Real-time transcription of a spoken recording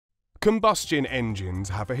Combustion engines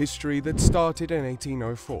have a history that started in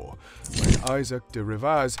 1804, when Isaac de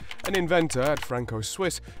Rivaz, an inventor at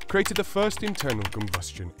Franco-Swiss, created the first internal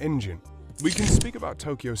combustion engine. We can speak about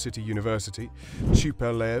Tokyo City University,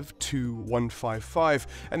 Tupolev 2155,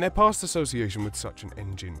 and their past association with such an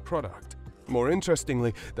engine product. More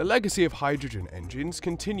interestingly, the legacy of hydrogen engines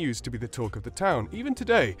continues to be the talk of the town, even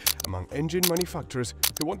today, among engine manufacturers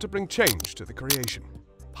who want to bring change to the creation.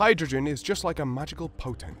 Hydrogen is just like a magical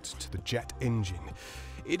potent to the jet engine.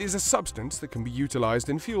 It is a substance that can be utilized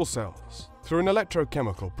in fuel cells, through an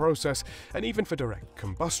electrochemical process, and even for direct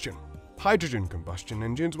combustion. Hydrogen combustion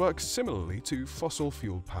engines work similarly to fossil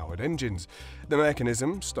fuel-powered engines. The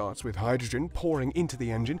mechanism starts with hydrogen pouring into the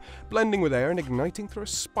engine, blending with air and igniting through a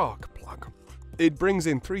spark plug. It brings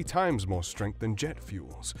in 3 times more strength than jet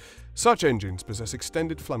fuels. Such engines possess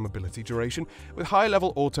extended flammability duration with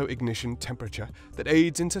high-level auto-ignition temperature that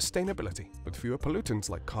aids in sustainability, with fewer pollutants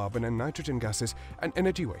like carbon and nitrogen gases and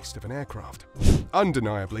energy waste of an aircraft.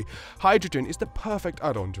 Undeniably, hydrogen is the perfect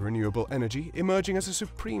add-on to renewable energy, emerging as a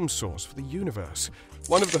supreme source for the universe.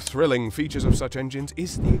 One of the thrilling features of such engines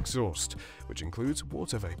is the exhaust, which includes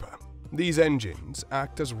water vapor. These engines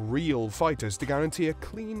act as real fighters to guarantee a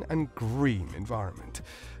clean and green environment.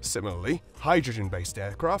 Similarly, hydrogen-based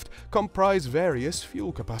aircraft comprise various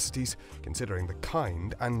fuel capacities, considering the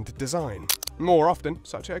kind and design. More often,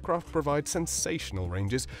 such aircraft provide sensational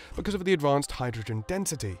ranges because of the advanced hydrogen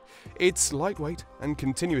density. It's lightweight and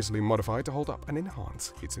continuously modified to hold up and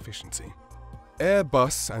enhance its efficiency.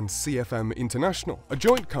 Airbus and CFM International, a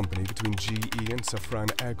joint company between GE and Safran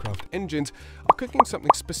Aircraft Engines, are cooking something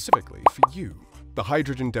specifically for you. The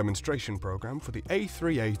hydrogen demonstration program for the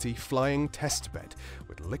A380 flying testbed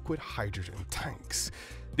with liquid hydrogen tanks.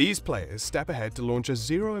 These players step ahead to launch a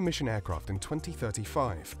zero-emission aircraft in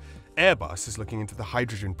 2035. Airbus is looking into the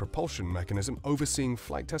hydrogen propulsion mechanism overseeing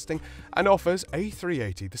flight testing and offers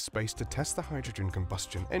A380 the space to test the hydrogen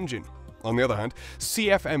combustion engine. On the other hand,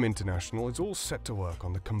 CFM International is all set to work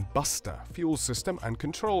on the combustor fuel system and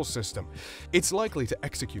control system. It's likely to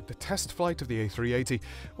execute the test flight of the A380,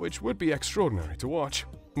 which would be extraordinary to watch.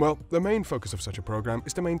 Well, the main focus of such a program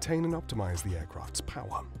is to maintain and optimize the aircraft's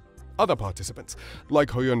power. Other participants, like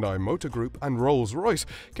Hyundai Motor Group and Rolls-Royce,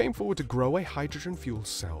 came forward to grow a hydrogen fuel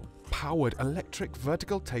cell-powered electric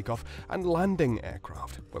vertical takeoff and landing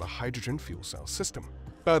aircraft with a hydrogen fuel cell system.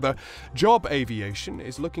 Further, Job Aviation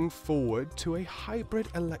is looking forward to a hybrid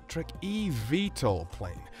electric eVTOL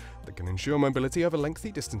plane that can ensure mobility over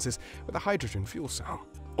lengthy distances with a hydrogen fuel cell.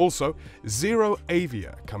 Also,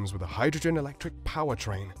 ZeroAvia comes with a hydrogen electric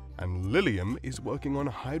powertrain, and Lilium is working on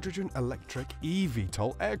a hydrogen electric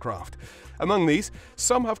eVTOL aircraft. Among these,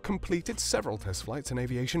 some have completed several test flights in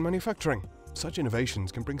aviation manufacturing. Such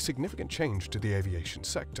innovations can bring significant change to the aviation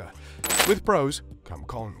sector. With pros come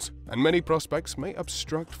cons, and many prospects may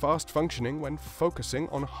obstruct fast functioning when focusing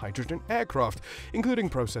on hydrogen aircraft, including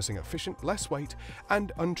processing efficient, less weight,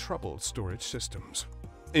 and untroubled storage systems.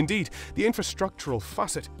 Indeed, the infrastructural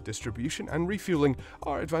facet, distribution, and refueling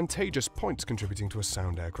are advantageous points contributing to a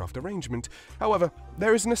sound aircraft arrangement. However,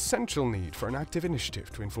 there is an essential need for an active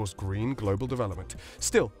initiative to enforce green global development.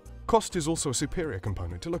 Still, cost is also a superior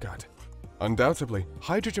component to look at. Undoubtedly,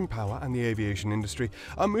 hydrogen power and the aviation industry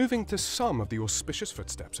are moving to some of the auspicious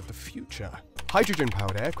footsteps of the future.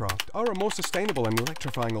 Hydrogen-powered aircraft are a more sustainable and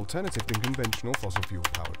electrifying alternative than conventional fossil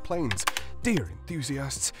fuel-powered planes. Dear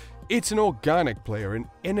enthusiasts, it's an organic player in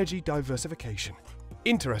energy diversification.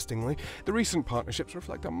 Interestingly, the recent partnerships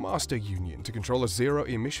reflect a master union to control a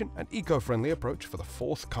zero-emission and eco-friendly approach for the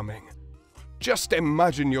forthcoming. Just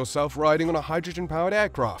imagine yourself riding on a hydrogen-powered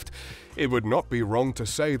aircraft. It would not be wrong to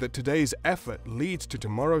say that today's effort leads to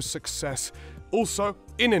tomorrow's success. Also,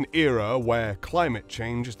 in an era where climate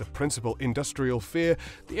change is the principal industrial fear,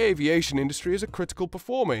 the aviation industry is a critical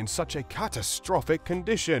performer in such a catastrophic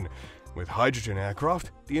condition. With hydrogen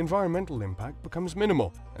aircraft, the environmental impact becomes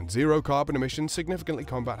minimal, and zero carbon emissions significantly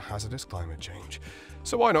combat hazardous climate change.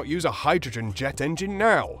 So why not use a hydrogen jet engine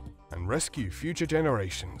now and rescue future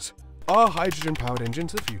generations? Are hydrogen-powered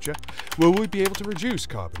engines the future? Will we be able to reduce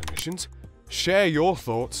carbon emissions? Share your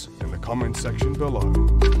thoughts in the comments section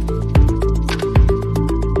below.